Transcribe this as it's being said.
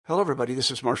Hello, everybody. This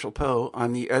is Marshall Poe.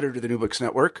 I'm the editor of the New Books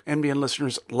Network. NBN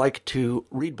listeners like to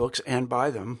read books and buy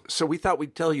them. So we thought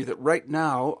we'd tell you that right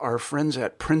now, our friends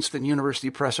at Princeton University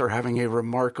Press are having a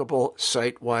remarkable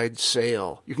site-wide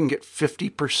sale. You can get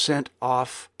 50%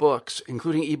 off books,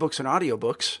 including ebooks and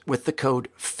audiobooks, with the code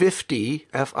 50,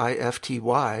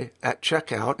 F-I-F-T-Y, at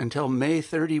checkout until May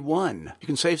 31. You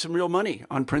can save some real money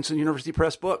on Princeton University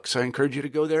Press books. I encourage you to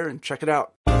go there and check it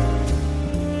out.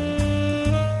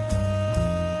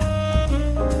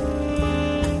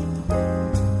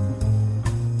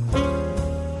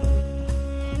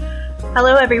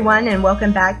 Hello, everyone, and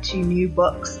welcome back to New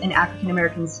Books in African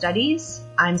American Studies.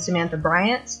 I'm Samantha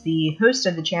Bryant, the host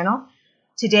of the channel.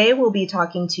 Today, we'll be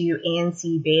talking to Anne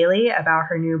C. Bailey about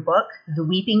her new book, The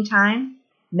Weeping Time,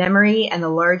 Memory and the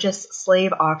Largest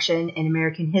Slave Auction in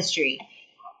American History.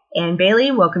 Anne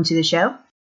Bailey, welcome to the show.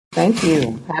 Thank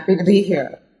you. Happy to be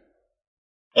here.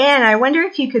 Anne, I wonder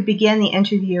if you could begin the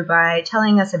interview by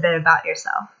telling us a bit about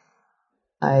yourself.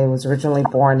 I was originally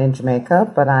born in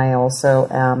Jamaica, but I also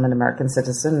am an American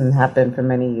citizen and have been for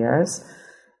many years.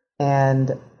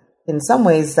 And in some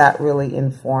ways, that really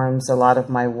informs a lot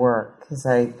of my work, because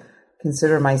I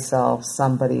consider myself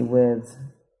somebody with,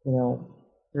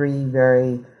 three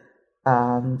very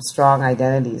strong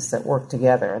identities that work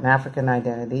together: an African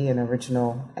identity, an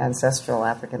original ancestral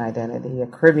African identity, a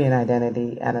Caribbean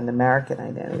identity, and an American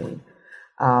identity.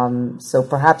 So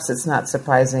perhaps it's not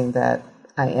surprising that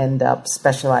I end up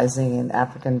specializing in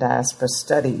African diaspora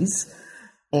studies,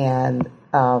 and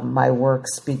my work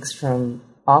speaks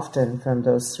often from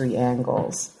those three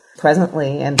angles.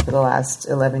 Presently, and for the last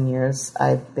 11 years,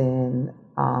 I've been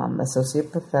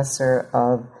Associate Professor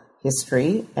of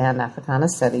History and Africana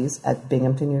Studies at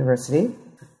Binghamton University,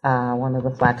 one of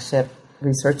the flagship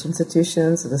research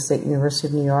institutions of the State University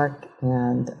of New York,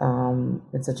 and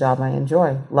it's a job I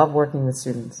enjoy. Love working with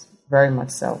students, very much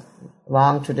so.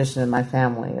 Long tradition in my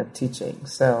family of teaching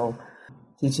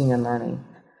and learning.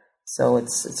 So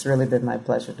it's really been my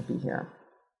pleasure to be here.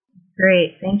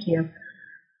 Great, thank you.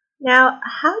 Now,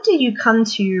 how did you come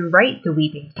to write The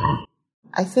Weeping Time?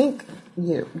 I think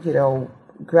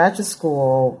graduate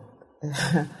school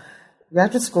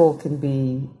can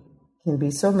be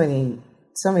so many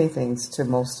things to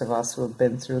most of us who have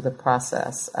been through the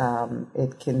process.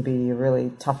 It can be a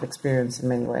really tough experience in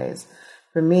many ways.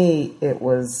 For me, it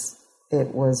was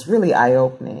really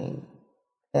eye-opening,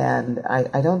 and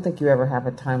I don't think you ever have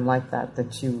a time like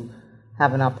that you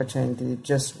have an opportunity to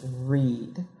just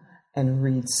read and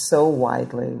read so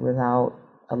widely without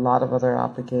a lot of other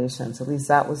obligations. At least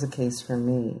that was the case for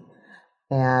me.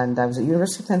 And I was at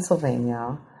University of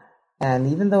Pennsylvania, and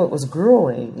even though it was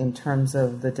grueling in terms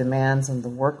of the demands and the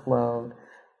workload,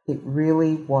 it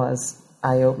really was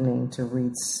eye-opening to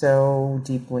read so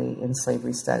deeply in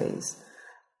slavery studies.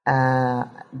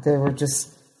 There were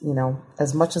just,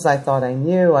 as much as I thought I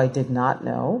knew, I did not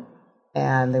know,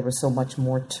 and there was so much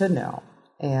more to know.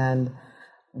 And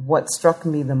what struck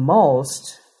me the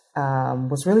most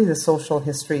was really the social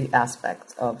history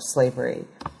aspect of slavery.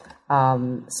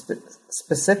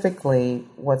 Specifically,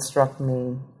 what struck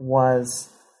me was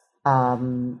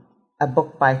a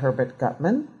book by Herbert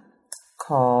Gutman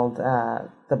called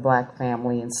The Black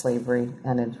Family in Slavery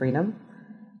and in Freedom.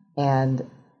 And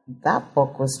that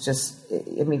book was just,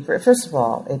 first of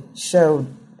all, it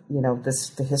showed,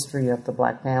 the history of the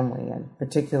Black family and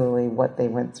particularly what they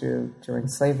went through during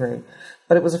slavery.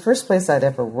 But it was the first place I'd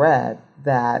ever read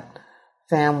that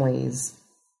families,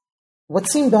 what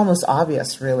seemed almost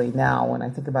obvious really now when I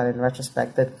think about it in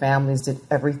retrospect, that families did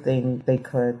everything they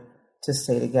could to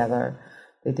stay together.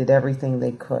 They did everything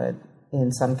they could,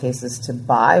 in some cases, to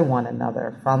buy one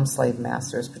another from slave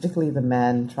masters, particularly the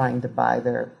men trying to buy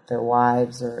their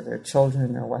wives or their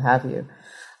children or what have you.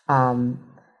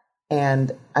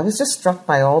 And I was just struck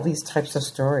by all these types of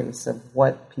stories of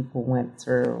what people went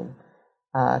through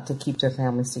to keep their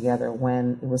families together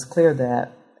when it was clear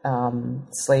that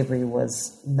slavery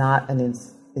was not an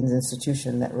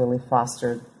institution that really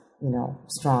fostered,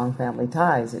 strong family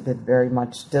ties. It did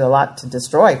a lot to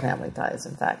destroy family ties,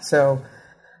 in fact. So,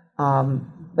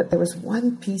 but there was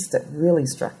one piece that really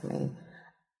struck me,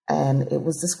 and it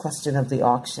was this question of the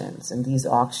auctions, and these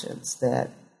auctions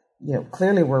that,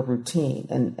 clearly were routine.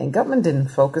 And Gutman didn't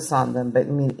focus on them, but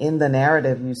in the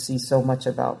narrative, you see so much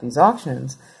about these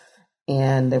auctions.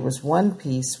 And there was one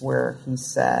piece where he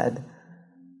said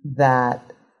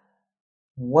that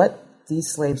what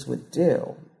these slaves would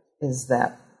do is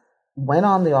that went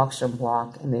on the auction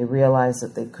block and they realized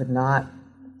that they could not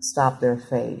stop their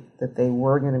fate, that they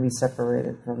were going to be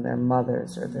separated from their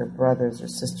mothers or their brothers or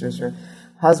sisters or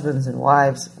husbands and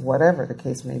wives, whatever the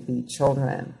case may be,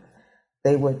 children.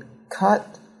 They would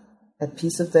cut a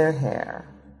piece of their hair,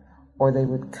 or they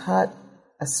would cut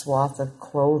a swath of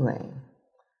clothing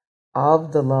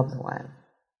of the loved one,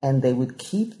 and they would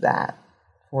keep that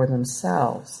for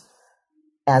themselves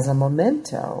as a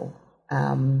memento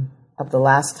of the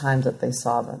last time that they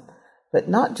saw them. But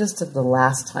not just of the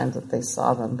last time that they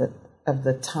saw them, but of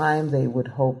the time they would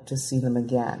hope to see them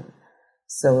again.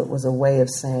 So it was a way of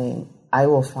saying, I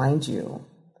will find you.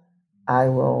 I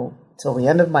will, till the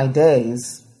end of my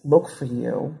days, look for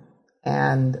you.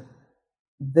 And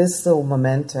this little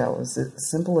memento, as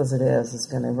simple as it is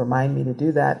going to remind me to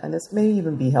do that. And this may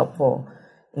even be helpful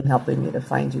in helping me to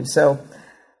find you. So,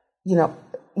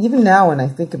 even now when I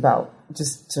think about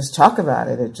just talk about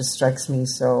it, it just strikes me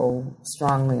so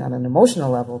strongly on an emotional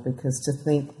level, because to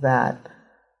think that,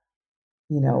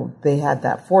 they had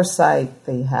that foresight,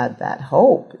 they had that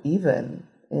hope, even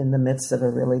in the midst of a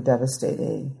really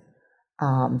devastating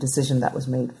decision that was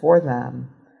made for them.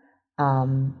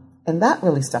 And that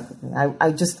really stuck with me.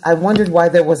 I wondered why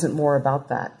there wasn't more about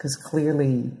that, because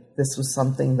clearly this was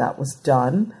something that was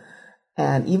done.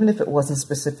 And even if it wasn't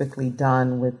specifically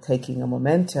done with taking a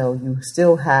memento, you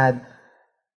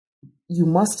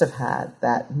must have had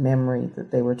that memory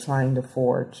that they were trying to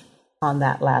forge on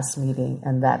that last meeting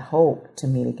and that hope to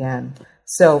meet again.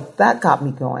 So that got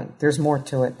me going. There's more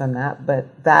to it than that,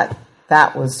 but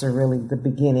that was really the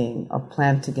beginning of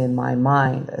planting in my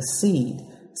mind a seed,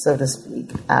 so to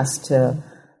speak, as to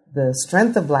the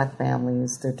strength of Black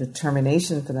families, their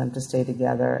determination for them to stay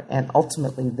together, and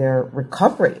ultimately their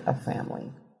recovery of family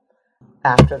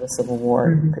after the Civil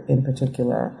War in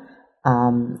particular,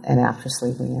 and after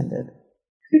slavery ended.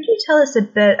 Could you tell us a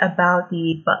bit about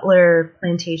the Butler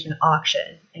Plantation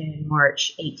auction in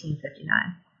March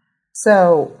 1859?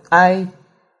 So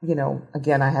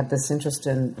again, I had this interest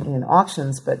in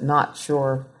auctions, but not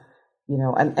sure,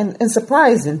 and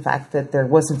surprised, in fact, that there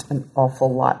wasn't an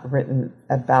awful lot written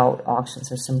about auctions.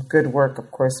 There's some good work,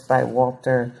 of course, by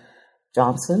Walter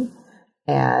Johnson,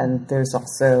 and there's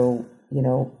also,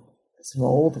 some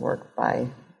old work by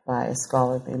a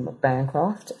scholar named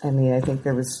Bancroft. I mean, I think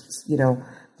there was,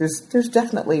 there's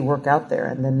definitely work out there,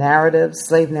 and the narratives,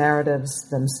 slave narratives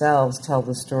themselves tell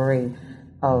the story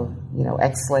of,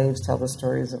 ex-slaves tell the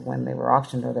stories of when they were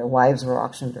auctioned, or their wives were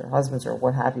auctioned, or husbands, or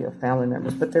what have you, or family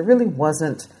members. But there really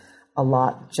wasn't a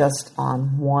lot just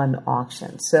on one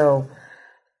auction. So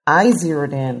I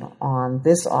zeroed in on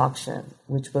this auction,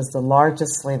 which was the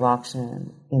largest slave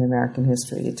auction in American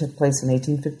history. It took place in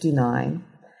 1859.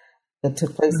 It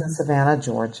took place in Savannah,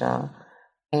 Georgia.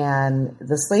 And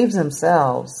the slaves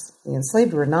themselves, the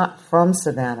enslaved, were not from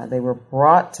Savannah. They were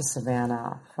brought to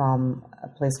Savannah from a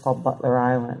place called Butler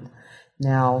Island.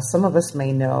 Now, some of us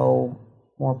may know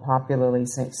more popularly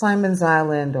St. Simon's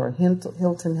Island or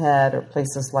Hilton Head or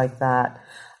places like that.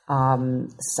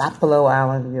 Sapelo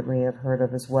Island we may have heard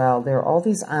of as well. There are all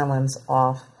these islands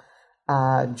off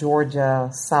Georgia,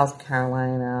 South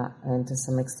Carolina, and to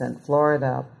some extent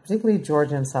Florida, particularly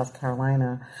Georgia and South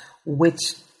Carolina,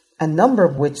 a number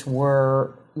of which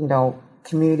were,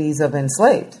 communities of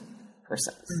enslaved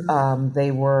persons.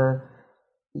 They were,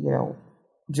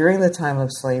 during the time of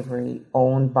slavery,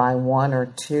 owned by one or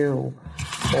two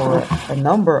or a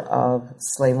number of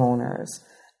slave owners.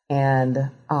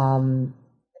 And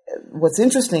what's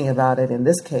interesting about it in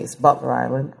this case, Butler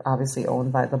Island, obviously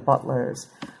owned by the Butlers,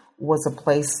 was a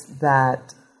place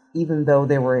that, even though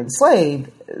they were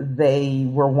enslaved, they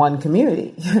were one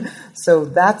community. So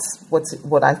that's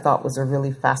what I thought was a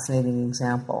really fascinating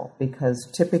example, because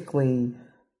typically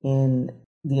in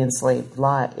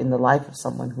the in the life of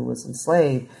someone who was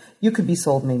enslaved, you could be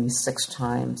sold maybe 6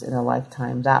 times in a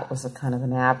lifetime. That was a kind of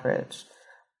an average.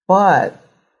 But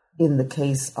in the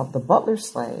case of the Butler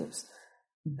slaves,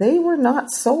 they were not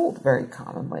sold very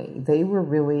commonly. They were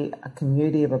really a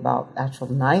community of about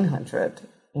 900.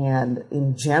 And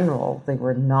in general, they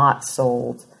were not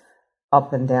sold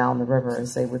up and down the river,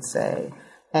 as they would say.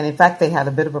 And in fact, they had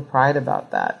a bit of a pride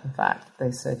about that. In fact,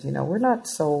 they said, we're not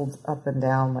sold up and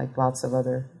down like lots of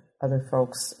other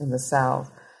folks in the South.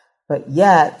 But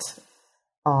yet,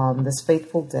 this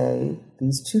fateful day,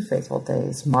 these 2 fateful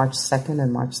days, March 2nd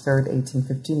and March 3rd,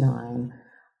 1859,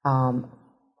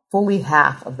 fully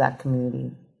half of that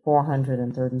community,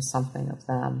 430 something of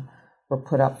them, were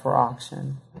put up for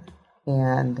auction.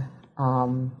 And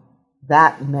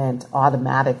that meant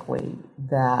automatically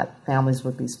that families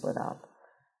would be split up.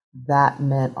 That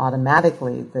meant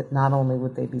automatically that not only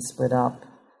would they be split up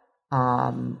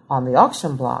on the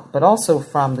auction block, but also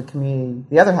from the community,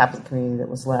 the other half of the community that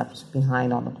was left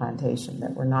behind on the plantation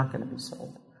that were not going to be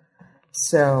sold.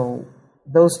 So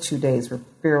those 2 days were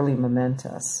fairly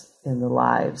momentous in the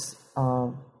lives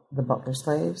of the butler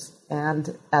slaves,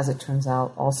 and as it turns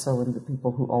out, also in the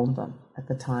people who owned them at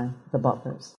the time, the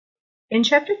butlers. In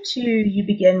Chapter 2, you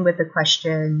begin with the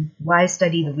question, why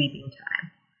study the weaving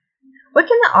time? What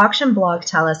can the auction blog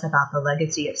tell us about the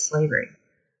legacy of slavery?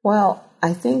 Well,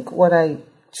 I think what I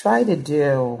try to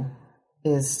do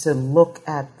is to look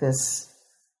at this,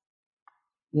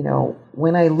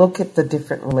 when I look at the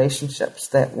different relationships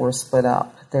that were split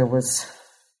up, there was,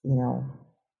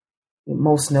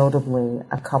 most notably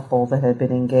a couple that had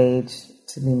been engaged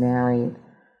to be married,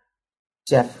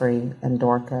 Jeffrey and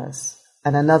Dorcas,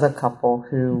 and another couple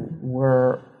who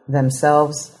were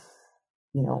themselves,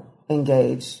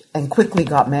 engaged and quickly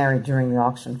got married during the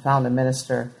auction, found a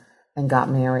minister and got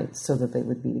married so that they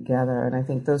would be together. And I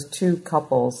think those two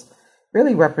couples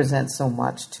really represent so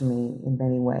much to me in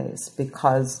many ways,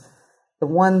 because the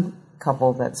one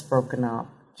couple that's broken up,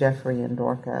 Jeffrey and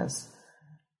Dorcas,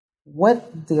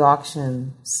 what the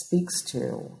auction speaks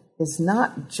to is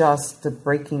not just the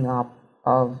breaking up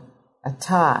of a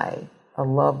tie,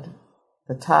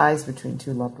 the ties between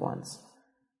two loved ones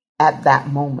at that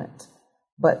moment,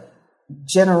 but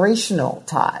generational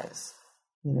ties.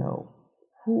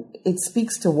 It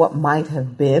speaks to what might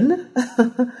have been,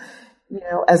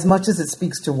 as much as it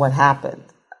speaks to what happened.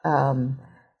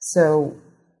 So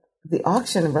the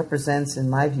auction represents, in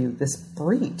my view, this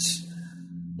breach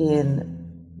in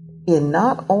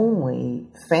not only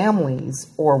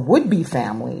families or would-be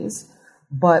families,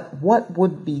 but what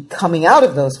would be coming out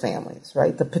of those families,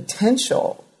 right? The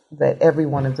potential that every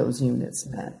one of those units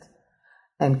meant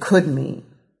and could mean.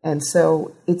 And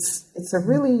so it's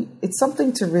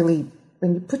something to really,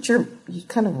 when you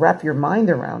kind of wrap your mind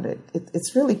around it,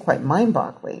 it's really quite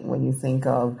mind-boggling when you think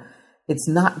of, it's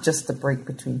not just the break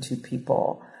between two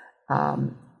people.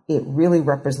 It really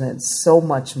represents so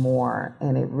much more,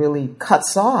 and it really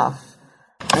cuts off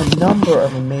a number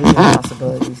of amazing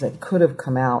possibilities that could have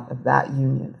come out of that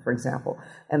union, for example.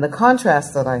 And the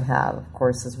contrast that I have, of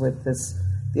course, is with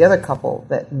the other couple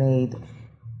that made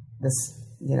this,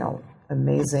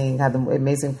 had the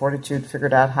amazing fortitude,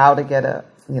 figured out how to get there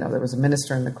was a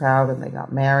minister in the crowd, and they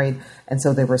got married, and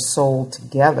so they were sold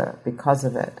together because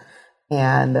of it.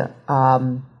 And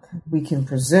we can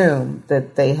presume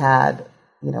that they had,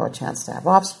 a chance to have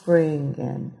offspring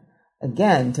and,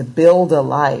 again, to build a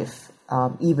life,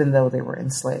 even though they were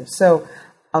enslaved. So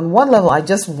on one level, I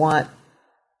just want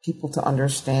people to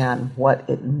understand what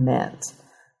it meant,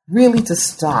 really to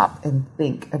stop and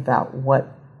think about what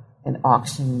an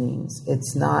auction means.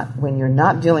 It's not, when you're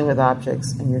not dealing with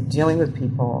objects and you're dealing with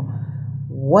people,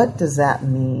 what does that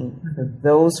mean for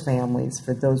those families,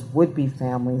 for those would-be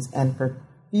families, and for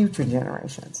future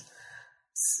generations?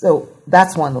 So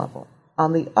that's one level.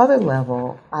 On the other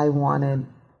level, I wanted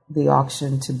the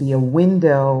auction to be a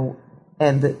window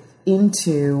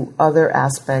into other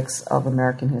aspects of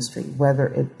American history, whether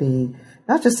it be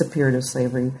not just the period of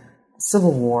slavery,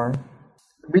 Civil War,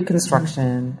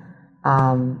 Reconstruction,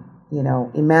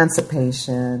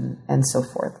 emancipation, and so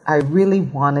forth. I really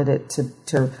wanted it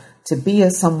to be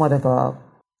somewhat of a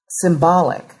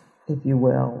symbolic, if you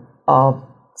will, of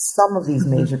some of these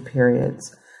major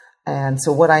periods. And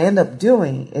so what I end up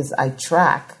doing is I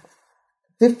track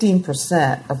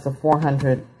 15% of the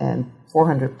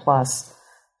 400 plus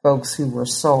folks who were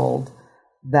sold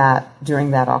during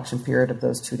that auction period of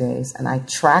those 2 days, and I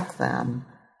track them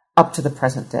up to the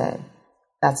present day.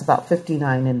 That's about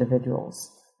 59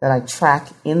 individuals that I track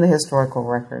in the historical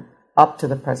record up to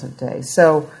the present day.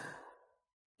 So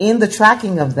in the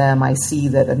tracking of them, I see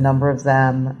that a number of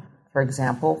them, for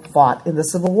example, fought in the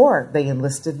Civil War. They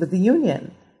enlisted with the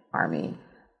Union Army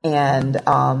and,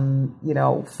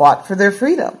 fought for their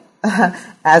freedom.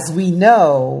 As we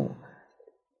know,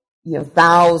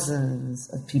 thousands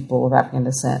of people of African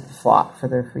descent fought for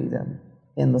their freedom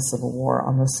in the Civil War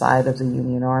on the side of the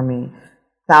Union Army.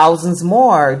 Thousands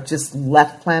more just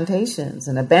left plantations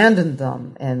and abandoned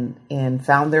them and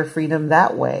found their freedom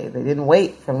that way. They didn't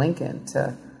wait for Lincoln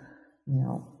to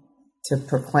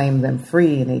proclaim them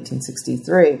free in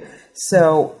 1863.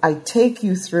 So I take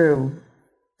you through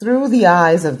the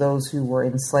eyes of those who were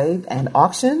enslaved and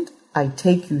auctioned. I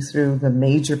take you through the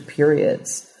major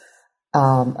periods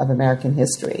of American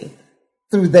history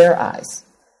through their eyes.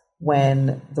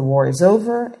 When the war is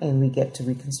over and we get to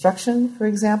Reconstruction, for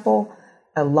example,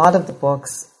 a lot of the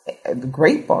books,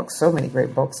 great books, so many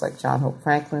great books like John Hope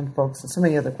Franklin books and so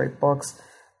many other great books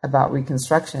about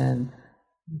Reconstruction,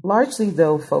 largely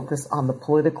though focus on the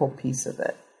political piece of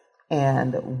it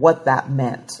and what that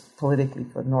meant politically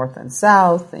for North and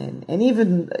South and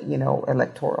even,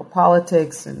 electoral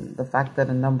politics and the fact that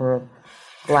a number of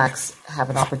blacks have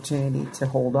an opportunity to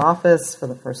hold office for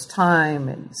the first time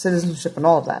and citizenship and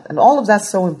all of that. And all of that's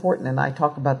so important, and I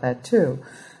talk about that too.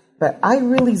 But I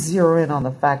really zero in on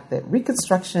the fact that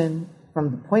Reconstruction,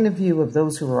 from the point of view of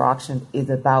those who were auctioned, is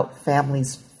about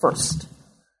families first.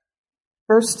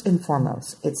 First and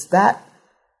foremost, it's that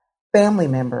family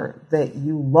member that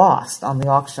you lost on the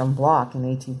auction block in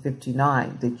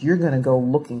 1859 that you're going to go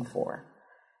looking for.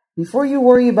 Before you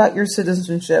worry about your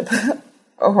citizenship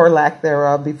or lack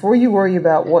thereof, before you worry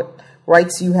about what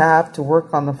rights you have to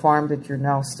work on the farm that you're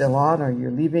now still on or you're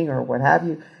leaving or what have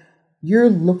you, you're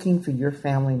looking for your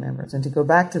family members. And to go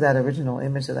back to that original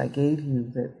image that I gave you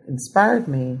that inspired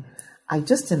me, I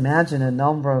just imagine a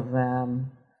number of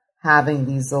them having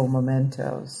these little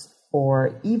mementos.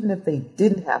 Or even if they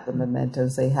didn't have the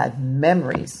mementos, they had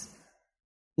memories,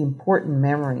 important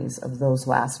memories of those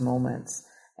last moments.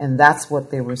 And that's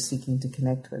what they were seeking to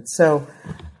connect with. So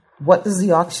what does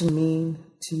the auction mean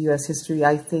to U.S. history?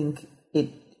 I think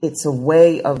it's a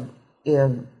way of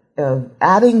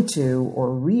adding to or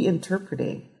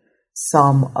reinterpreting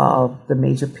some of the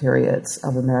major periods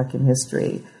of American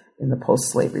history in the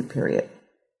post-slavery period.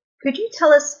 Could you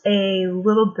tell us a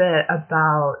little bit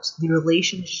about the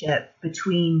relationship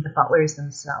between the Butlers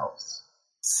themselves?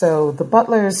 So the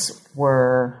Butlers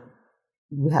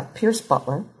we have Pierce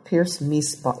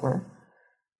Meese Butler,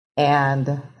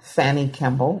 and Fanny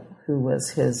Kemble, who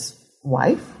was his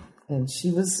wife. And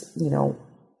she was, she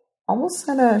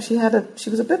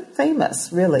was a bit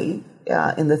famous, really,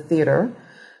 in the theater.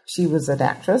 She was an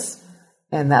actress,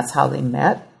 and that's how they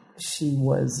met. She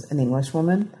was an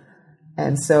Englishwoman,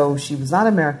 and so she was not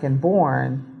American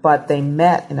born, but they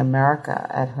met in America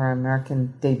at her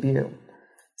American debut.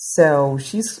 So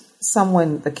she's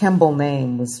someone, the Kemble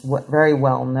name was very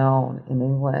well known in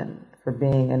England for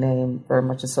being a name very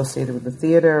much associated with the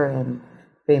theater and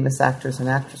famous actors and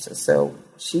actresses. So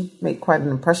she made quite an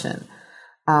impression.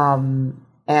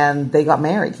 And they got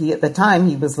married. At the time,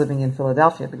 he was living in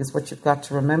Philadelphia, because what you've got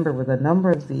to remember with a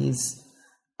number of these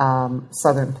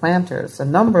Southern planters, a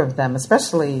number of them,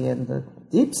 especially in the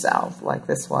Deep South, like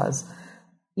this was,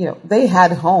 they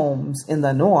had homes in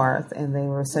the North, and they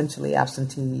were essentially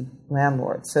absentee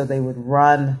landlords. So they would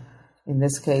run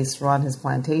his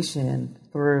plantation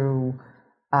through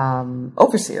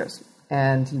overseers,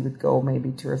 and he would go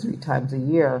maybe 2 or 3 times a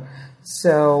year.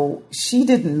 So she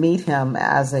didn't meet him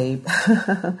as a,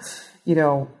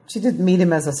 she didn't meet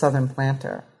him as a Southern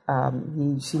planter.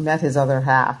 She met his other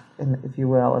half, if you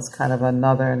will, as kind of a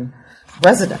Northern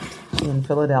resident in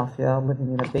Philadelphia,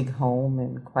 living in a big home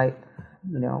and quite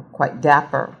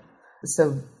dapper.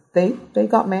 So they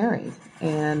got married.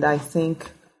 And I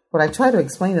think what I try to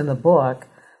explain in the book,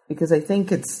 because I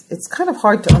think it's kind of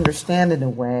hard to understand in a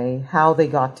way how they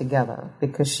got together,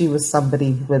 because she was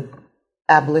somebody with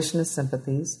abolitionist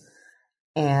sympathies,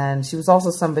 and she was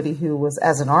also somebody who was,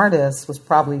 as an artist, was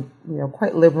probably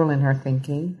quite liberal in her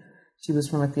thinking. She was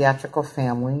from a theatrical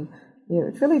family.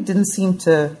 It really didn't seem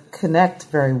to connect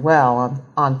very well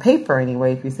on paper,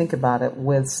 anyway, if you think about it,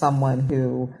 with someone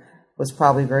who was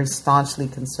probably very staunchly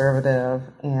conservative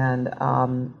and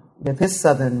with his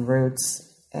Southern roots,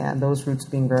 and those roots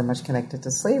being very much connected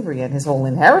to slavery, and his whole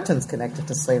inheritance connected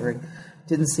to slavery,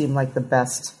 didn't seem like the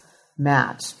best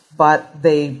match. But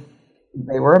they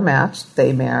were a match.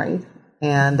 They married,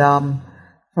 and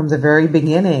from the very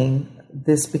beginning,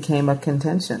 this became a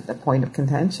point of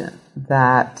contention,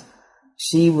 that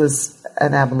she was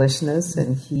an abolitionist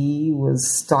and he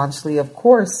was staunchly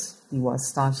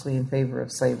in favor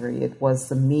of slavery. It was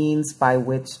the means by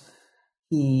which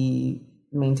he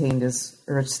maintained his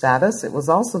rich status. It was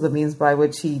also the means by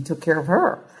which he took care of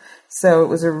her. So it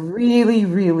was a really,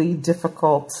 really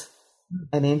difficult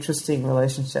and interesting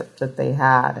relationship that they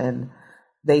had. And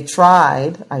they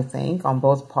tried, I think, on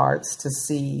both parts to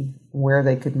see where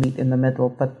they could meet in the middle.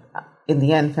 But in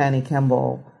the end, Fanny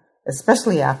Kemble,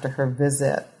 especially after her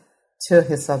visit to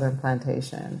his Southern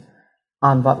plantation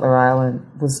on Butler Island,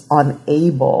 was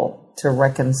unable to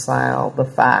reconcile the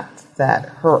fact that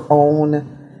her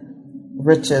own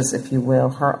riches, if you will,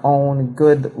 her own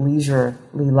good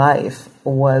leisurely life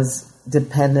was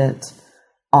dependent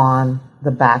on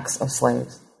the backs of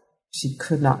slaves. She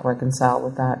could not reconcile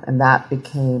with that, and that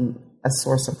became a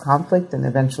source of conflict and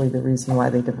eventually the reason why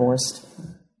they divorced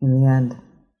in the end.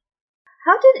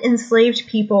 How did enslaved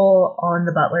people on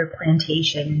the Butler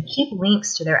plantation keep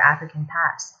links to their African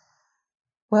past?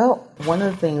 Well, one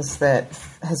of the things that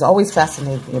has always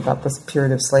fascinated me about this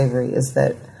period of slavery is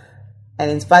that And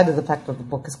in spite of the fact that the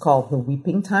book is called The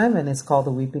Weeping Time, and it's called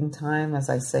The Weeping Time, as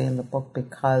I say in the book,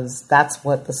 because that's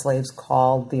what the slaves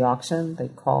called the auction. They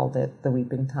called it The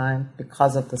Weeping Time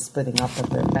because of the splitting up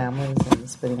of their families and the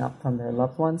splitting up from their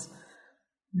loved ones.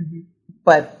 Mm-hmm.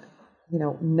 But,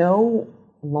 no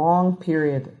long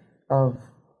period of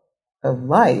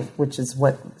life, which is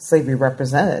what slavery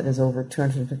represented, is over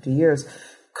 250 years,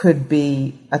 could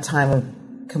be a time of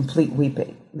complete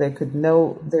weeping.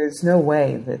 There's no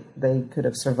way that they could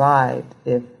have survived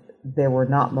if there were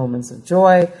not moments of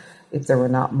joy, if there were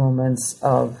not moments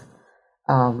of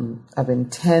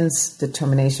intense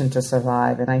determination to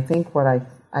survive. And I think what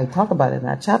I talk about in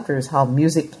that chapter is how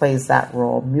music plays that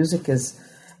role. Music is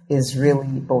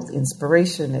really both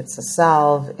inspiration, it's a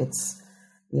salve, it's,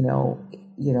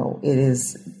 it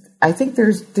is, I think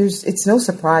it's no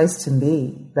surprise to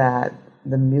me that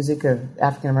the music of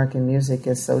African-American music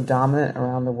is so dominant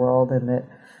around the world, and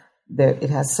that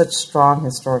it has such strong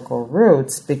historical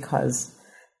roots, because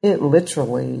it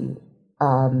literally,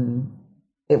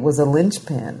 it was a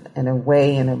linchpin and a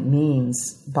way and a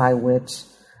means by which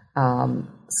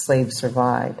slaves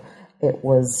survived. It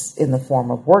was in the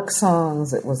form of work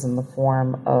songs. It was in the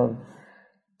form of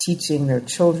teaching their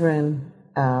children,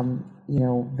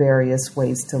 various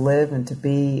ways to live and to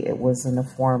be. It was in the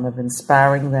form of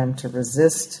inspiring them to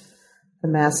resist the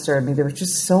master. I mean, there were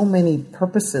just so many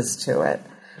purposes to it.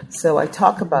 So I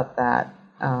talk about that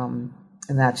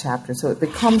in that chapter. So it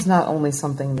becomes not only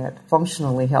something that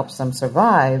functionally helps them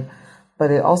survive,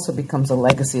 but it also becomes a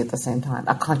legacy at the same time,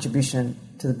 a contribution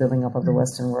to the building up of the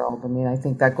Western world. I mean, I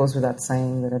think that goes without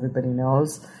saying, that everybody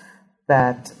knows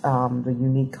that the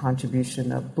unique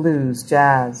contribution of blues,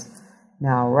 jazz,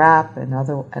 now rap and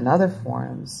other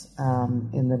forms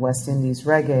in the West Indies,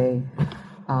 reggae,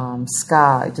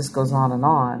 ska, it just goes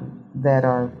on, that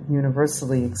are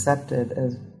universally accepted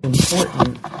as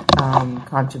important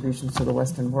contributions to the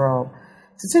Western world.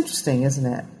 So it's interesting, isn't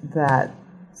it, that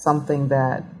something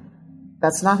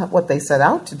that's not what they set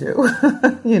out to do,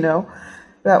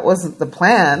 that wasn't the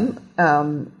plan.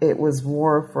 It was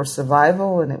more for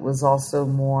survival, and it was also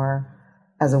more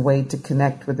as a way to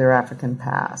connect with their African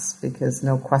past, because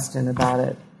no question about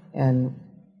it, in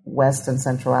West and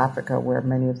Central Africa, where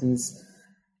many of these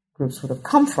groups would have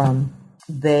come from,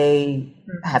 they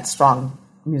had strong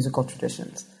musical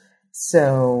traditions.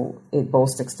 So it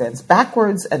both extends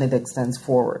backwards and it extends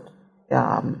forward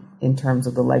in terms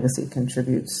of the legacy it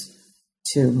contributes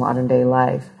to modern day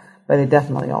life, but it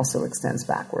definitely also extends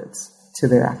backwards to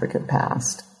their African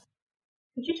past.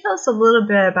 Could you tell us a little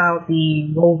bit about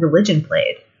the role religion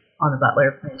played on the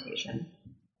Butler plantation?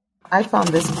 I found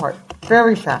this part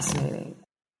very fascinating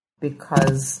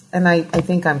because, and I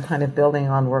think I'm kind of building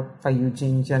on work by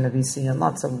Eugene Genovese and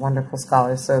lots of wonderful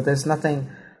scholars, so there's nothing,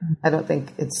 I don't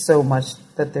think it's so much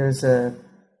that there's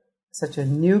such a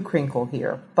new crinkle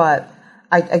here, but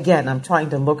I'm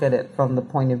trying to look at it from the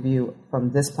point of view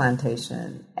from this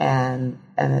plantation and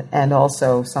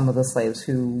also some of the slaves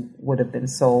who would have been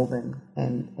sold and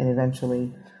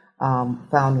eventually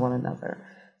found one another.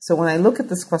 So when I look at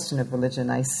this question of religion,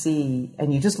 I see,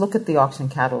 and you just look at the auction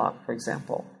catalog, for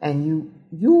example, and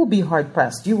you will be hard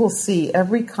pressed. You will see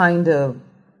every kind of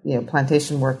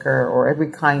plantation worker or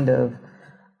every kind of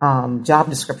job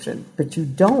description, but you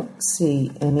don't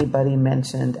see anybody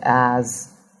mentioned as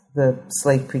the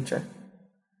slave preacher.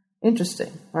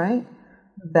 Interesting, right?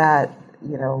 That,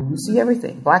 you see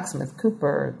everything. Blacksmith,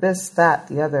 cooper, this, that,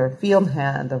 the other, field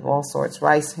hand of all sorts,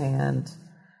 rice hand,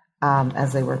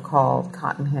 as they were called,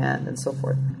 cotton hand, and so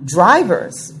forth.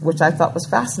 Drivers, which I thought was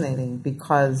fascinating,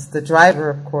 because the driver,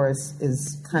 of course,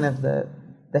 is kind of the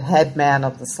head man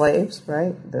of the slaves,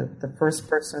 right? The first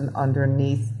person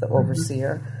underneath the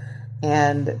overseer,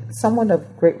 and someone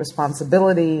of great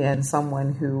responsibility, and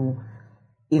someone who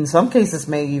in some cases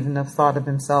may even have thought of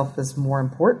himself as more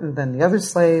important than the other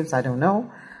slaves. I don't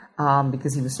know,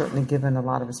 because he was certainly given a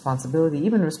lot of responsibility,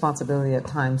 even responsibility at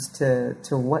times to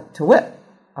whip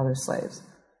other slaves.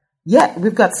 Yet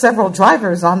we've got several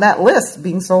drivers on that list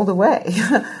being sold away,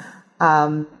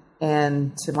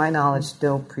 and to my knowledge,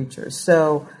 no preachers.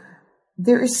 So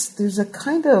there's a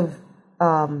kind of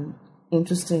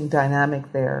interesting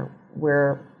dynamic there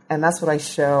where, and that's what I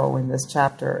show in this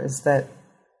chapter, is that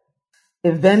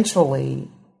eventually,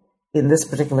 in this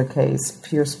particular case,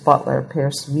 Pierce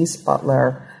Meese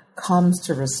Butler comes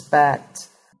to respect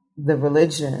the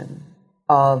religion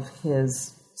of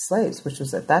his slaves, which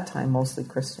was at that time mostly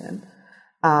Christian.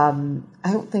 I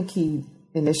don't think he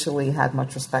initially had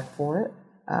much respect for it,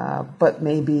 but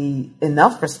maybe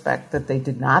enough respect that they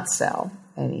did not sell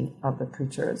any of the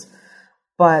preachers.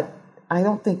 But I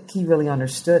don't think he really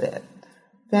understood it.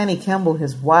 Fanny Kemble,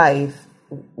 his wife,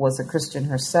 was a Christian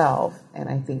herself, and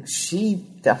I think she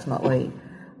definitely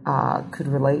could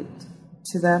relate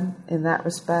to them in that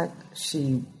respect.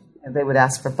 They would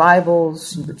ask for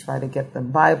Bibles. She would try to get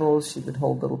them Bibles. She would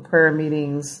hold little prayer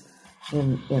meetings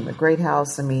in the Great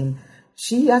House. I mean,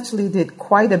 she actually did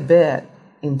quite a bit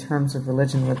in terms of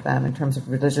religion with them, in terms of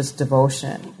religious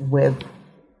devotion with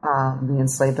the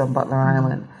enslaved on Butler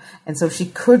Island. And so she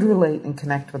could relate and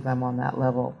connect with them on that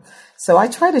level. So I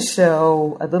try to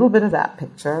show a little bit of that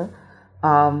picture.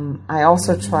 I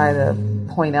also try to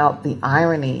point out the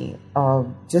irony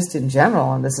of, just in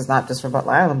general, and this is not just for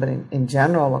Butler Island, but in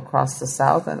general across the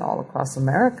South and all across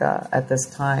America at this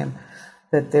time,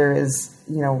 that there is,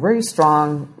 very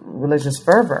strong religious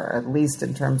fervor, at least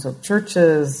in terms of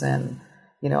churches and,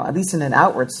 at least in an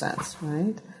outward sense,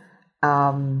 right?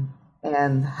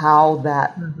 And how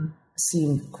that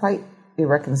seemed quite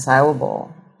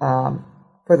irreconcilable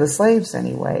for the slaves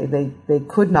anyway. They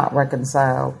could not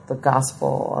reconcile the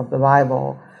gospel of the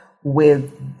Bible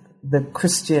with the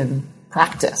Christian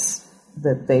practice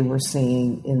that they were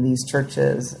seeing in these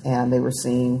churches and they were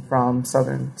seeing from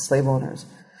Southern slave owners.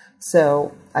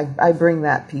 So I bring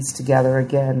that piece together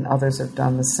again. Others have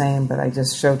done the same, but I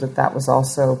just showed that was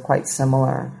also quite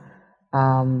similar.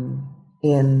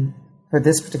 For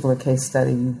this particular case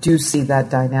study, you do see that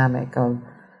dynamic of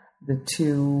the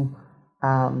two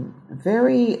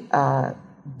very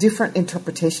different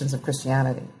interpretations of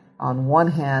Christianity. On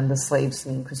one hand, the slaves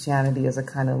seeing Christianity as a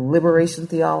kind of liberation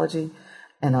theology,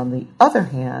 and on the other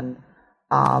hand,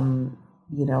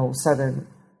 Southern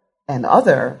and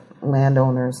other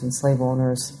landowners and slave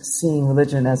owners seeing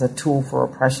religion as a tool for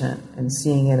oppression and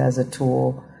seeing it as a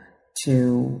tool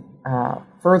to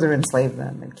further enslave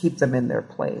them and keep them in their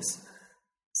place.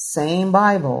 Same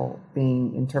Bible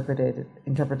being interpreted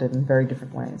in very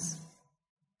different ways.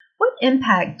 What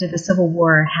impact did the Civil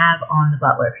War have on the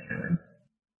Butler family?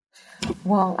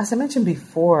 Well, as I mentioned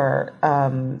before,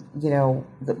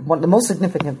 the most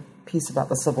significant piece about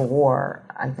the Civil War,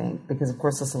 I think, because of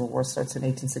course the Civil War starts in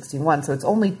 1861, so it's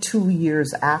only 2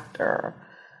 years after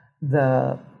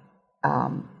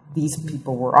these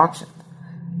people were auctioned.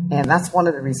 And that's one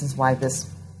of the reasons why this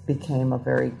became a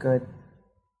very good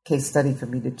case study for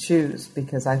me to choose,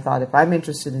 because I thought if I'm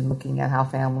interested in looking at how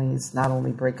families not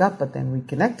only break up but then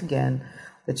reconnect again,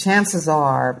 the chances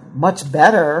are much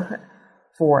better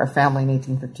for a family in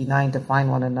 1859 to find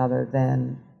one another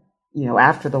than,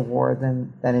 after the war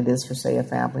than it is for, say, a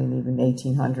family in even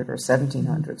 1800 or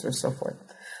 1700s or so forth.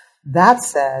 That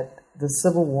said, the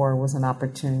Civil War was an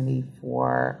opportunity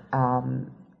for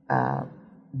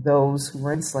those who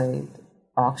were enslaved,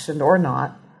 auctioned or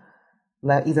not,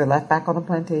 either left back on the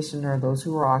plantation or those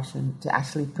who were auctioned, to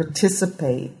actually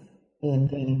participate in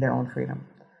gaining their own freedom.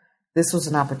 This was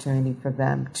an opportunity for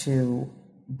them to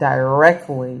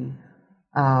directly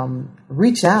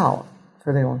reach out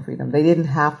for their own freedom. They didn't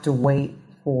have to wait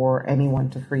for anyone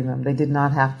to free them. They did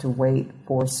not have to wait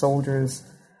for soldiers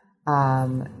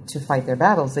to fight their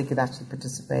battles. They could actually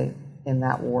participate in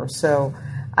that war. So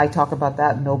I talk about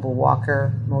that, Noble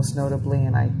Walker most notably,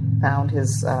 and I found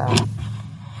his...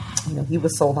 he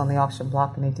was sold on the auction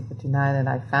block in 1859, and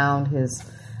I found his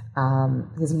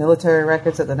military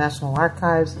records at the National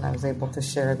Archives, and I was able to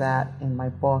share that in my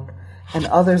book. And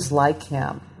others like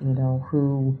him,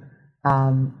 who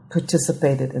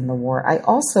participated in the war. I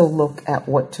also look at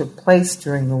what took place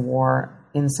during the war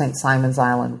in St. Simon's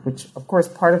Island, which, of course,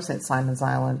 part of St. Simon's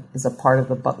Island is a part of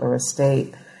the Butler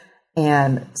estate.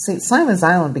 And St. Simon's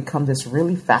Island became this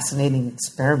really fascinating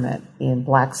experiment in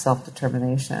Black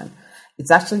self-determination.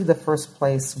 It's actually the first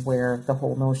place where the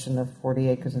whole notion of 40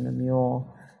 acres and a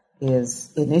mule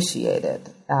is initiated,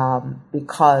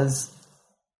 because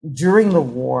during the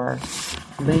war,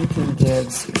 Lincoln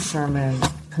gives Sherman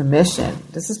permission.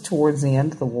 This is towards the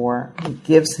end of the war. He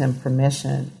gives him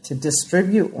permission to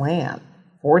distribute land,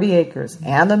 40 acres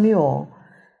and a mule,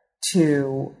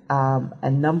 to a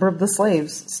number of the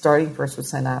slaves, starting first with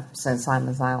St.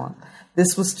 Simon's Island.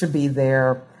 This was to be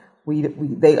their...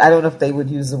 I don't know if they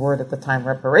would use the word at the time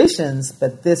reparations,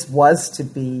 but this was to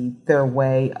be their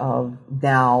way of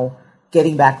now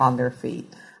getting back on their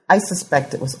feet. I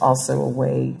suspect it was also a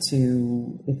way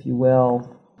to, if you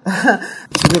will,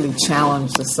 to really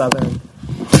challenge the Southern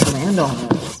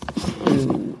landowners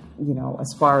who,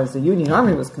 as far as the Union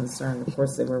Army was concerned, of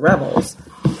course, they were rebels.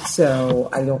 So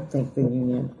I don't think the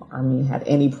Union Army had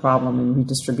any problem in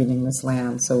redistributing this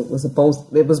land. So it was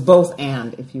both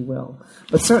and, if you will.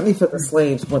 But certainly for the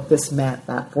slaves, what this meant,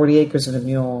 that 40 acres and a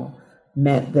mule,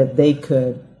 meant that they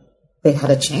had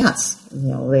a chance.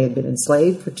 They had been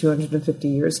enslaved for 250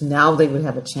 years. Now they would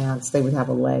have a chance. They would have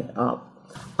a leg up.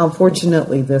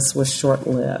 Unfortunately, this was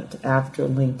short-lived. After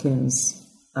Lincoln's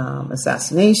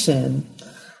assassination,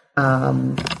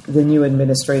 the new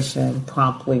administration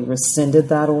promptly rescinded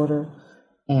that order,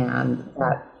 and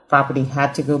that property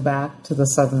had to go back to the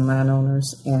Southern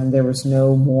landowners, and there was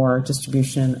no more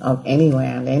distribution of any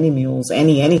land, any mules,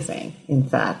 anything, in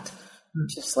fact,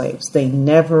 to slaves. They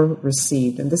never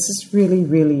received, and this is really,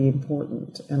 really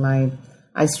important, and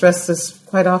I stress this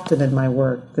quite often in my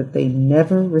work, that they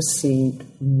never received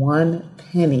 1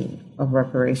 penny of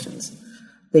reparations.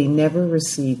 They never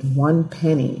received 1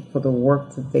 penny for the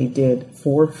work that they did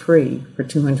for free for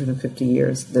 250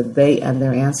 years, that they and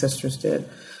their ancestors did.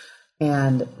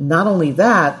 And not only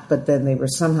that, but then they were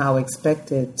somehow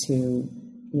expected to,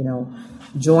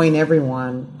 join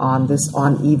everyone on this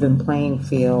uneven playing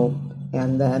field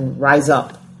and then rise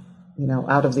up,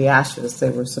 out of the ashes.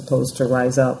 They were supposed to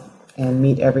rise up and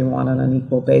meet everyone on an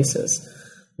equal basis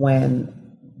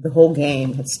when the whole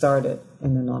game had started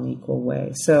in an unequal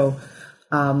way. So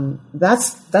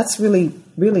that's really,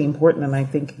 really important. And I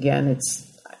think, again,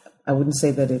 I wouldn't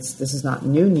say that this is not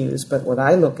new news, but what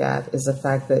I look at is the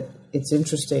fact that it's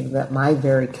interesting that my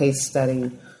very case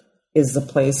study is the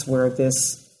place where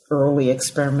this early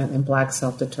experiment in Black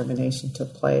self-determination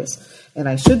took place. And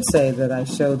I should say that I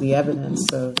show the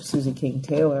evidence of Susie King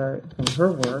Taylor from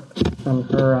her work, from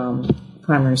her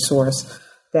primary source,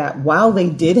 that while they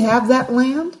did have that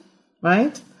land,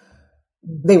 right,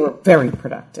 they were very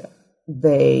productive.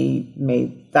 They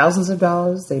made thousands of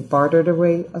dollars. They bartered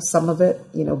away some of it,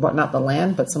 but not the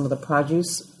land, but some of the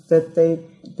produce that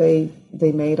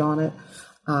they made on it.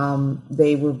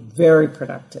 They were very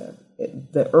productive.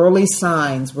 The early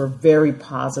signs were very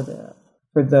positive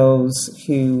for those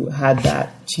who had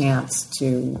that chance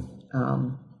to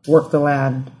work the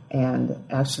land and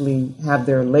actually have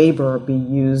their labor be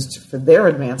used for their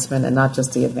advancement and not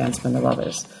just the advancement of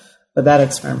others. But that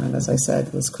experiment, as I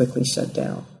said, was quickly shut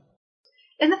down.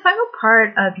 In the final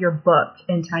part of your book,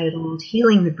 entitled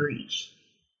Healing the Breach,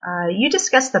 you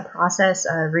discuss the process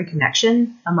of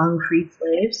reconnection among freed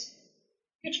slaves.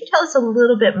 Could you tell us a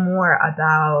little bit more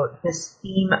about this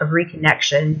theme of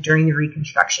reconnection during the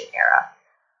Reconstruction era?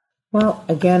 Well,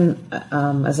 again,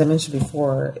 as I mentioned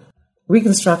before,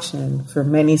 Reconstruction for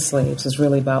many slaves is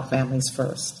really about families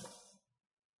first.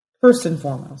 First and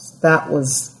foremost, that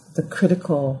was the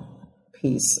critical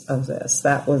piece of this.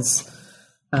 That was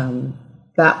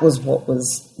what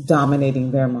was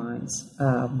dominating their minds,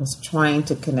 was trying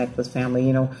to connect with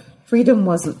family. Freedom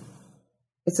wasn't,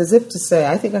 it's as if to say,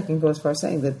 I think I can go as far as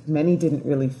saying that many didn't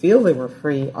really feel they were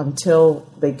free until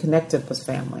they connected with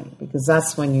family, because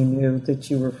that's when you knew that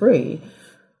you were free.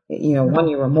 One,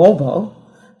 you were mobile,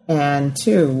 and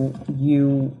two,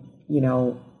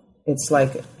 it's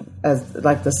like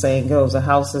the saying goes, a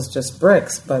house is just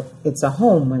bricks, but it's a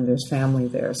home when there's family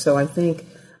there. So I think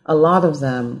a lot of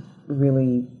them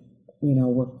really,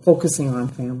 were focusing on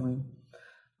family.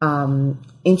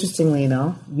 Interestingly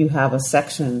enough, you have a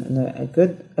section, and a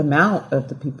good amount of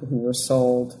the people who were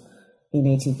sold in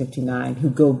 1859 who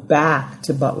go back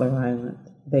to Butler Island.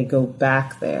 They go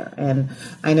back there. And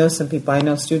I know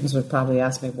students would probably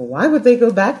ask me, well, why would they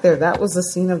go back there? That was the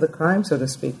scene of the crime, so to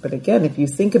speak. But again, if you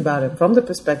think about it from the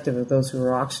perspective of those who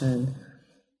were auctioned,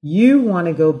 you want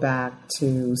to go back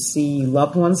to see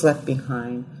loved ones left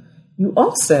behind. You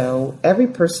also, every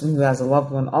person who has a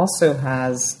loved one also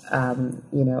has,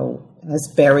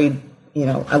 has buried,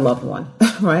 a loved one,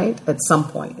 right, at some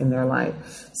point in their life.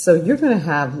 So you're going to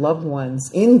have loved ones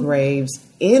in graves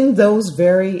in those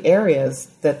very areas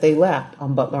that they left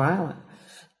on Butler Island.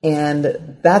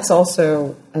 And that's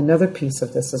also another piece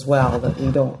of this as well, that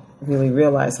we don't really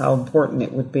realize how important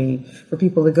it would be for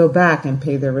people to go back and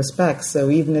pay their respects. So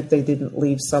even if they didn't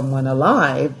leave someone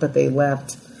alive, but they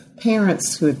left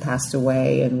parents who had passed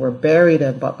away and were buried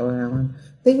at Butler Island,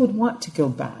 they would want to go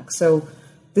back. So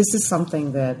this is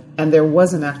something that, and there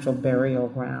was an actual burial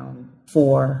ground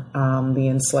for the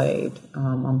enslaved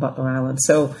on Butler Island.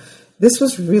 So this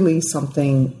was really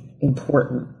something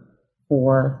important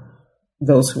for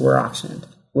those who were auctioned,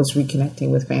 was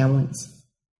reconnecting with families.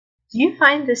 Do you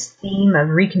find this theme of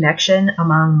reconnection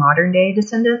among modern-day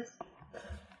descendants?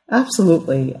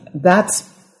 Absolutely. That's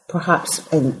perhaps,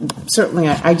 and certainly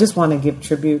I just want to give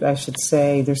tribute, I should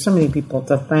say. There's so many people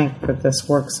to thank for this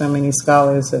work. So many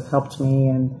scholars have helped me,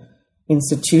 and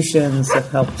institutions have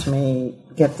helped me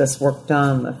get this work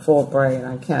done, the Fulbright.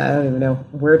 I don't even know,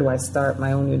 where do I start?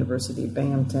 My own university,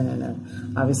 Binghamton,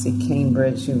 and obviously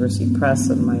Cambridge University Press,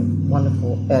 and my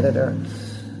wonderful editor,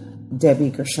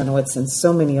 Debbie Gershonowitz, and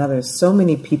so many others. So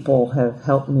many people have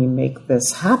helped me make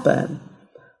this happen.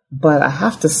 But I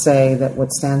have to say that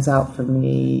what stands out for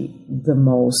me the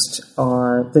most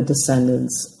are the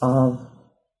descendants of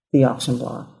the auction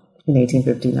block in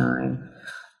 1859.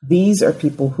 These are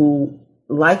people who,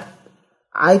 like,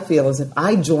 I feel as if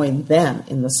I joined them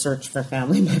in the search for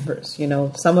family members. You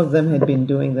know, some of them had been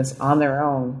doing this on their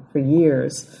own for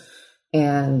years.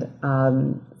 And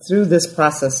through this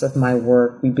process of my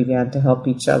work, we began to help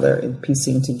each other in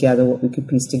piecing together what we could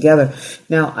piece together.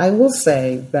 Now, I will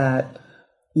say that,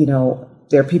 you know,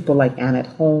 there are people like Annette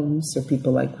Holmes, there are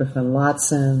people like Griffin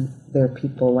Lotson, there are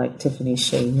people like Tiffany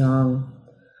Shea Young.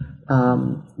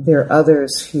 There are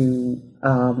others who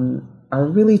are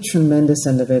really tremendous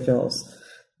individuals.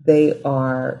 They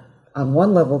are, on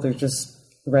one level, they're just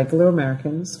regular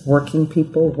Americans, working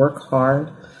people, work hard.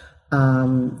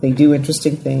 They do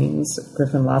interesting things.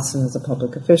 Griffin Lotson is a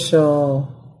public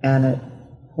official. Annette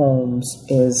Holmes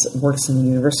works in the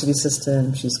university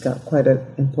system. She's got quite an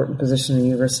important position in the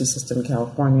university system in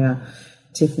California.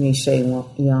 Tiffany Shea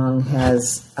Young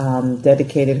has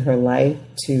dedicated her life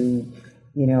to,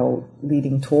 you know,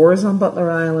 leading tours on Butler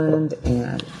Island,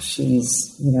 and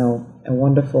she's, you know, a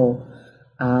wonderful,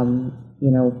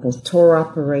 you know, both tour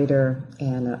operator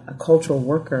and a cultural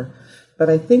worker. But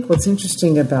I think what's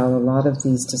interesting about a lot of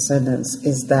these descendants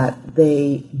is that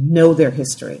they know their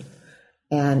history,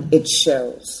 and it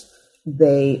shows.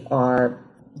 They are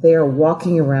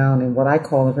walking around in what I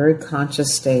call a very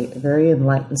conscious state, a very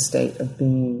enlightened state of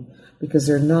being, because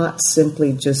they're not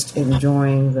simply just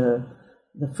enjoying the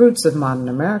fruits of modern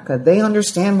America. They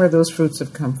understand where those fruits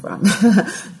have come from.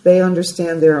 They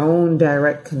understand their own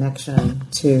direct connection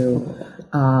to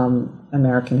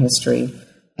American history,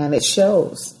 and it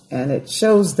shows. And it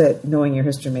shows that knowing your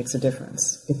history makes a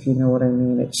difference, if you know what I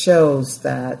mean. It shows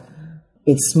that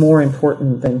it's more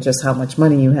important than just how much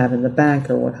money you have in the bank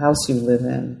or what house you live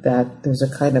in, that there's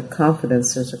a kind of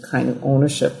confidence, there's a kind of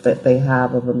ownership that they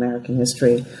have of American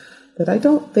history that I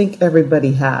don't think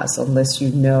everybody has unless you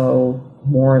know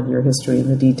more of your history and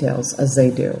the details, as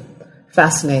they do.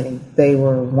 Fascinating. They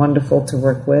were wonderful to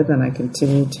work with, and I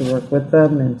continue to work with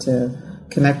them and to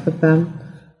connect with them.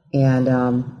 And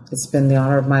it's been the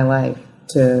honor of my life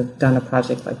to have done a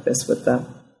project like this with them.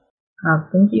 Oh,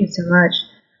 thank you so much.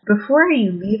 Before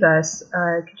you leave us,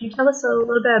 could you tell us a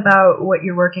little bit about what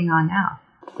you're working on now?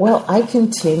 Well, I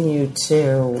continue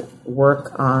to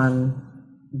work on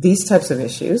these types of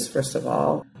issues, first of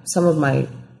all. Some of my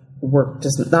work,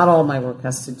 not all my work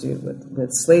has to do with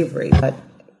slavery, but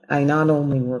I not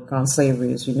only work on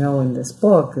slavery, as you know, in this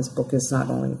book. This book is not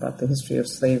only about the history of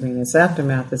slavery and its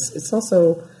aftermath, it's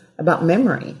also about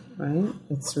memory, right?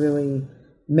 It's really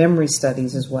memory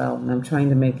studies as well, and I'm trying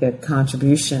to make a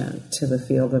contribution to the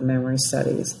field of memory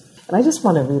studies. And I just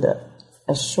want to read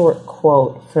a short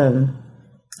quote from,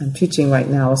 I'm teaching right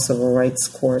now a civil rights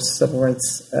course, a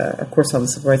course on the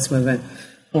civil rights movement,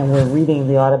 and we're reading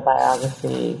the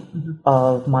autobiography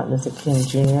of Martin Luther King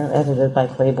Jr., edited by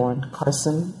Claiborne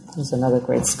Carson, who's another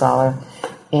great scholar.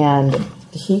 And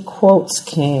he quotes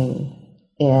King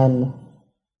in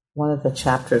one of the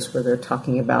chapters where they're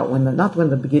talking about not when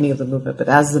the beginning of the movement, but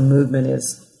as the movement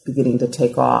is beginning to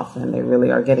take off and they really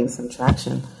are getting some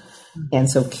traction. And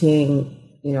so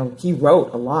King, you know, he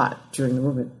wrote a lot during the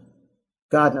movement.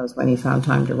 God knows when he found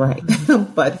time to write,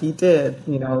 but he did,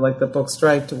 you know, like the book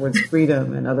Strike Towards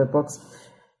Freedom and other books.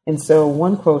 And so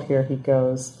one quote here, he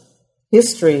goes,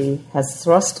 "History has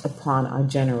thrust upon our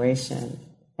generation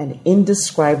an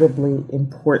indescribably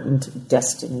important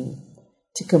destiny,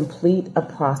 to complete a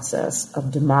process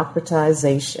of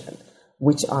democratization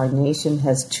which our nation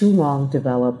has too long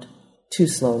developed too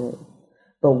slowly,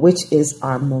 but which is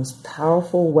our most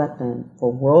powerful weapon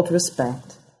for world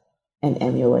respect and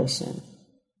emulation.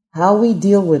 How we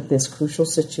deal with this crucial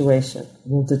situation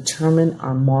will determine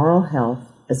our moral health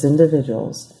as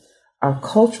individuals, our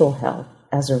cultural health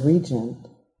as a region,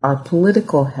 our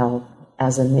political health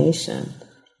as a nation,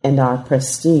 and our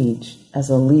prestige as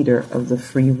a leader of the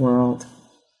free world."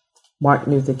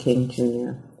 Martin Luther King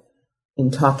Jr.,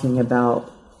 in talking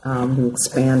about the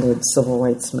expanded civil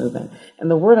rights movement.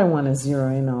 And the word I want to zero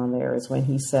in on there is when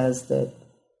he says that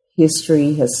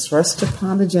history has thrust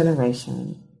upon the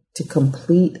generation to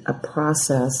complete a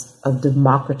process of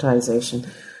democratization.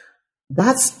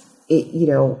 That's, you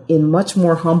know, in much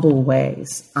more humble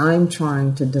ways. I'm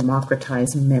trying to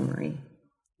democratize memory.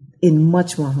 In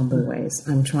much more humble ways,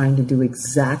 I'm trying to do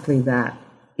exactly that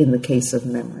in the case of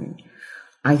memory.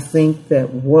 I think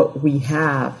that what we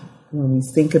have when we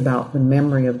think about the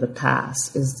memory of the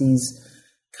past is these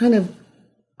kind of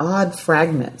odd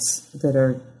fragments that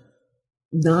are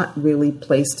not really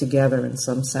placed together in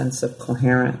some sense of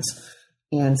coherence.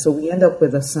 And so we end up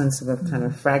with a sense of a kind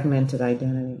of fragmented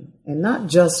identity, and not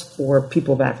just for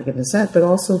people of African descent, but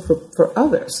also for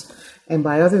others. And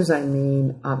by others, I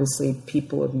mean, obviously,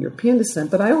 people of European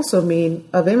descent, but I also mean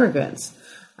of immigrants.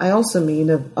 I also mean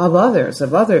of others,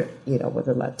 whether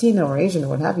Latino or Asian or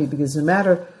what have you, because no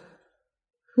matter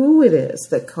who it is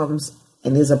that comes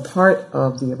and is a part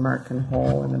of the American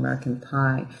whole and American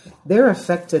pie, they're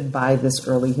affected by this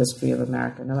early history of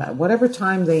America. No matter whatever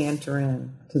time they enter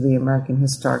in to the American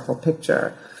historical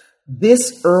picture,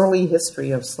 this early history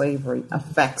of slavery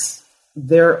affects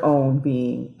their own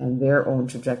being and their own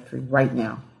trajectory right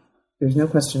now. There's no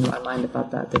question in my mind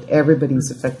about that everybody's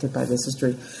affected by this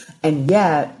history. And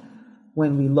yet,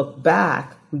 when we look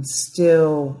back, we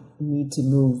still need to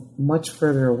move much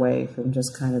further away from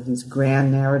just kind of these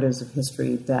grand narratives of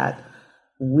history that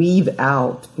weave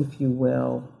out, if you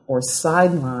will, or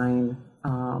sideline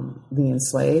the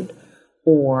enslaved,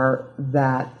 or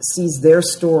that sees their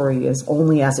story as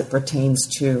only as it pertains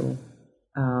to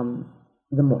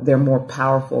their more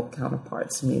powerful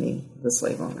counterparts, meaning the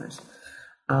slave owners.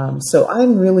 So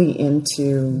I'm really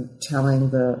into telling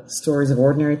the stories of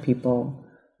ordinary people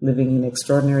living in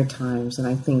extraordinary times. And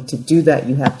I think to do that,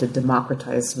 you have to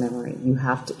democratize memory. You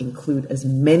have to include as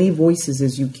many voices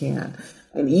as you can.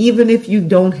 And even if you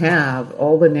don't have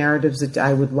all the narratives that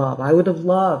I would have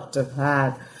loved to have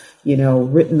had,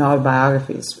 written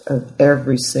autobiographies of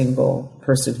every single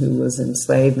person who was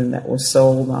enslaved and that was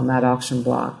sold on that auction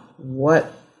block.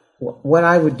 What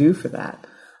I would do for that.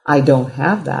 I don't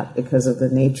have that because of the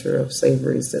nature of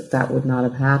slavery, that would not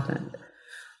have happened.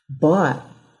 But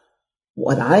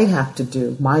what I have to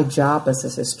do, my job as a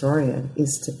historian,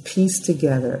 is to piece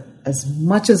together as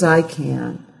much as I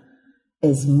can,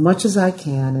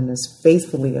 and as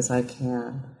faithfully as I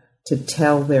can, to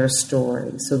tell their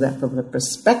story, so that from the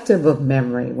perspective of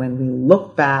memory, when we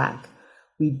look back,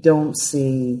 we don't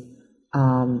see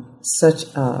such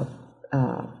a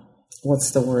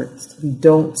we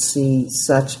don't see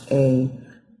such a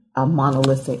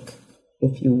monolithic,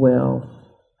 if you will,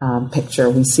 picture.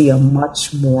 We see a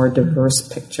much more diverse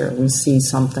picture. We see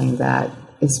something that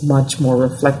is much more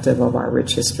reflective of our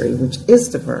rich history, which is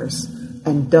diverse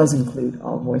and does include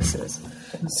all voices.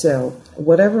 So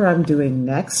whatever I'm doing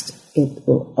next, it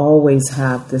will always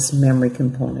have this memory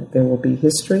component. There will be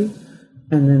history,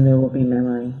 and then there will be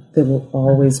memory. There will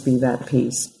always be that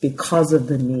piece because of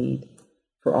the need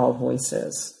for all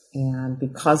voices, and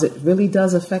because it really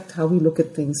does affect how we look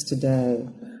at things today.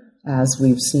 As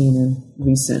we've seen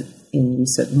in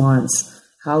recent months,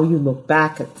 how you look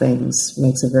back at things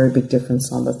makes a very big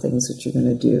difference on the things that you're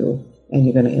going to do and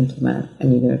you're going to implement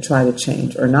and you're going to try to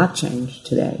change or not change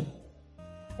today.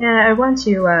 And I want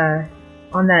to,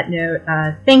 on that note,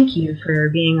 thank you for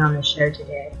being on the show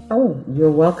today. Oh,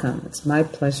 you're welcome. It's my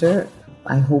pleasure.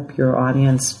 I hope your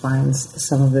audience finds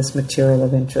some of this material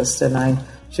of interest. And I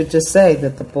should just say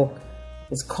that the book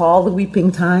is called The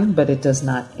Weeping Time, but it does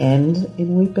not end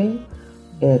in weeping.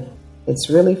 It's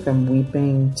really from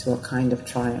weeping to a kind of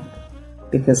triumph,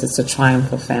 because it's a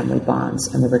triumph of family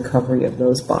bonds and the recovery of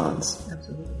those bonds.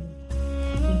 Absolutely.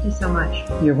 Thank you so much.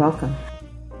 You're welcome.